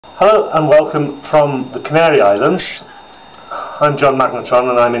Hello and welcome from the Canary Islands. I'm John Magnetron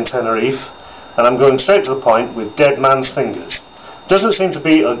and I'm in Tenerife, and I'm going straight to the point with dead man's fingers. Doesn't seem to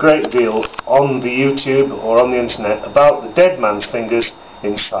be a great deal on the YouTube or on the internet about the dead man's fingers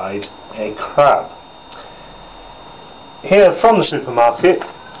inside a crab. Here from the supermarket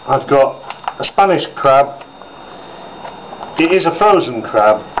I've got a Spanish crab. It is a frozen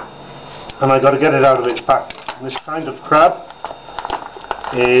crab and I've got to get it out of its pack. This kind of crab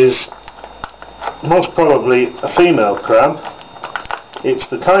is most probably a female crab. It's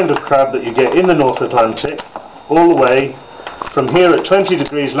the kind of crab that you get in the North Atlantic, all the way from here at 20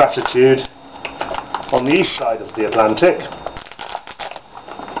 degrees latitude on the east side of the Atlantic.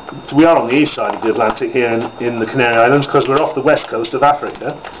 We are on the east side of the Atlantic here in the Canary Islands because we're off the west coast of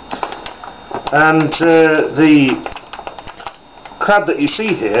Africa. And the crab that you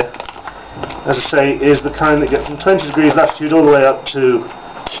see here, as I say, is the kind that get from 20 degrees latitude all the way up to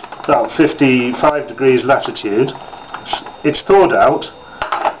about 55 degrees latitude. It's thawed out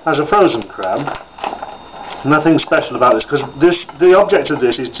as a frozen crab. Nothing special about this, because the object of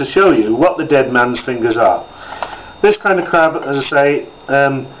this is to show you what the dead man's fingers are. This kind of crab, as I say,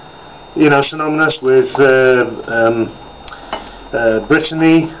 synonymous with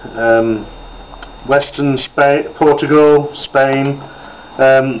Brittany, Western Spain, Portugal, Spain.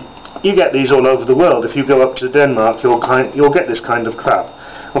 You get these all over the world. If you go up to Denmark, you'll get this kind of crab.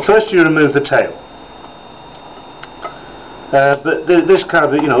 Well, first you remove the tail. But this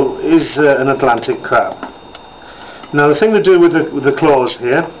crab, is an Atlantic crab. Now, the thing to do with the claws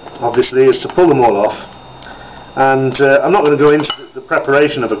here, obviously, is to pull them all off. And I'm not going to go into the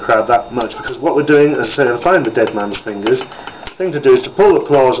preparation of a crab that much, because what we're doing, as I say, applying the dead man's fingers. The thing to do is to pull the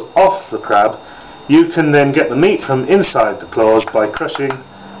claws off the crab. You can then get the meat from inside the claws by crushing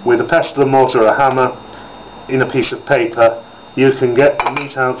with a pestle, a mortar, or a hammer in a piece of paper. You can get the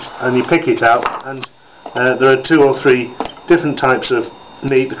meat out and you pick it out, and there are 2 or 3 different types of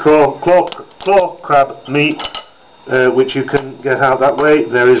meat. The claw crab meat, which you can get out that way.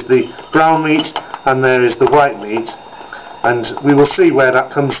 There is the brown meat and there is the white meat, and we will see where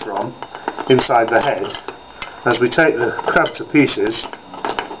that comes from inside the head as we take the crab to pieces.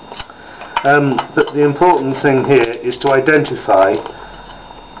 But the important thing here is to identify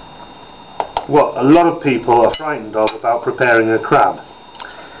what a lot of people are frightened of about preparing a crab.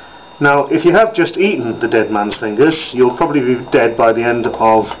 Now, if you have just eaten the dead man's fingers, you'll probably be dead by the end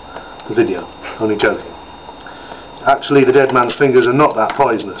of the video. Only joking. Actually, the dead man's fingers are not that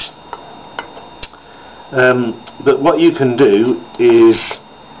poisonous. But what you can do is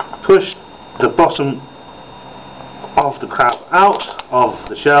push the bottom of the crab out of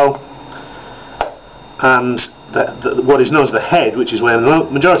the shell, and what is known as the head, which is where the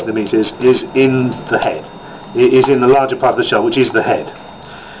majority of the meat is in the head. It is in the larger part of the shell, which is the head.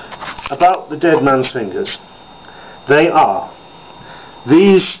 About the dead man's fingers, they are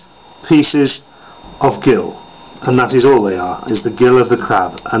these pieces of gill, and that is all they are, is the gill of the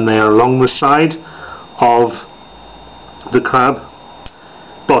crab, and they are along the side of the crab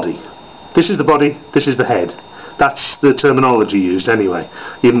body. This is the body, this is the head. That's the terminology used anyway,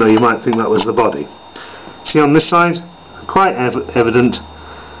 even though you might think that was the body. See, on this side, quite evident,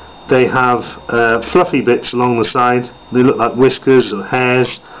 they have fluffy bits along the side. They look like whiskers or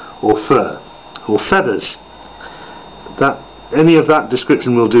hairs or fur or feathers. Any of that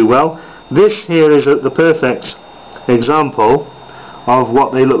description will do well. This here is the perfect example of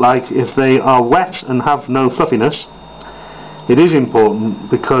what they look like if they are wet and have no fluffiness. It is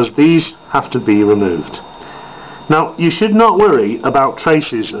important because these have to be removed. Now, you should not worry about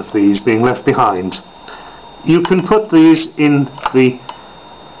traces of these being left behind. You can put these in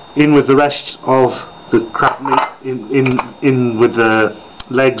with the rest of the crab meat, in with the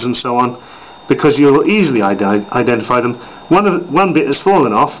legs and so on, because you'll easily identify them. One bit has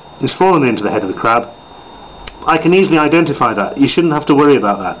fallen off, it's fallen into the head of the crab. I can easily identify that. You shouldn't have to worry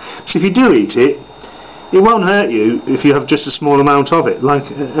about that. So if you do eat it, it won't hurt you if you have just a small amount of it. Like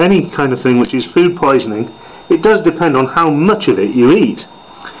any kind of thing which is food poisoning, it does depend on how much of it you eat.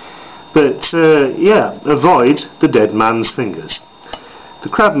 But yeah, avoid the dead man's fingers. The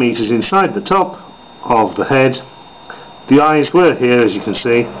crab meat is inside the top of the head. The eyes were here, as you can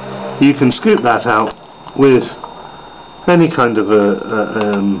see. You can scoop that out with any kind of a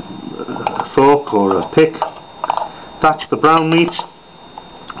fork or a pick. That's the brown meat.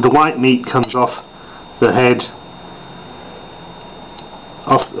 The white meat comes off the head,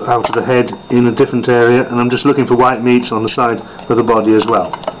 out of the head in a different area, and I'm just looking for white meats on the side of the body as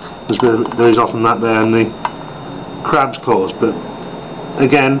well. There is often that there in the crab's claws, but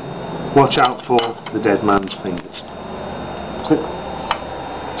again, watch out for the dead man's fingers.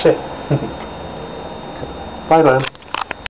 that's it. Bye then.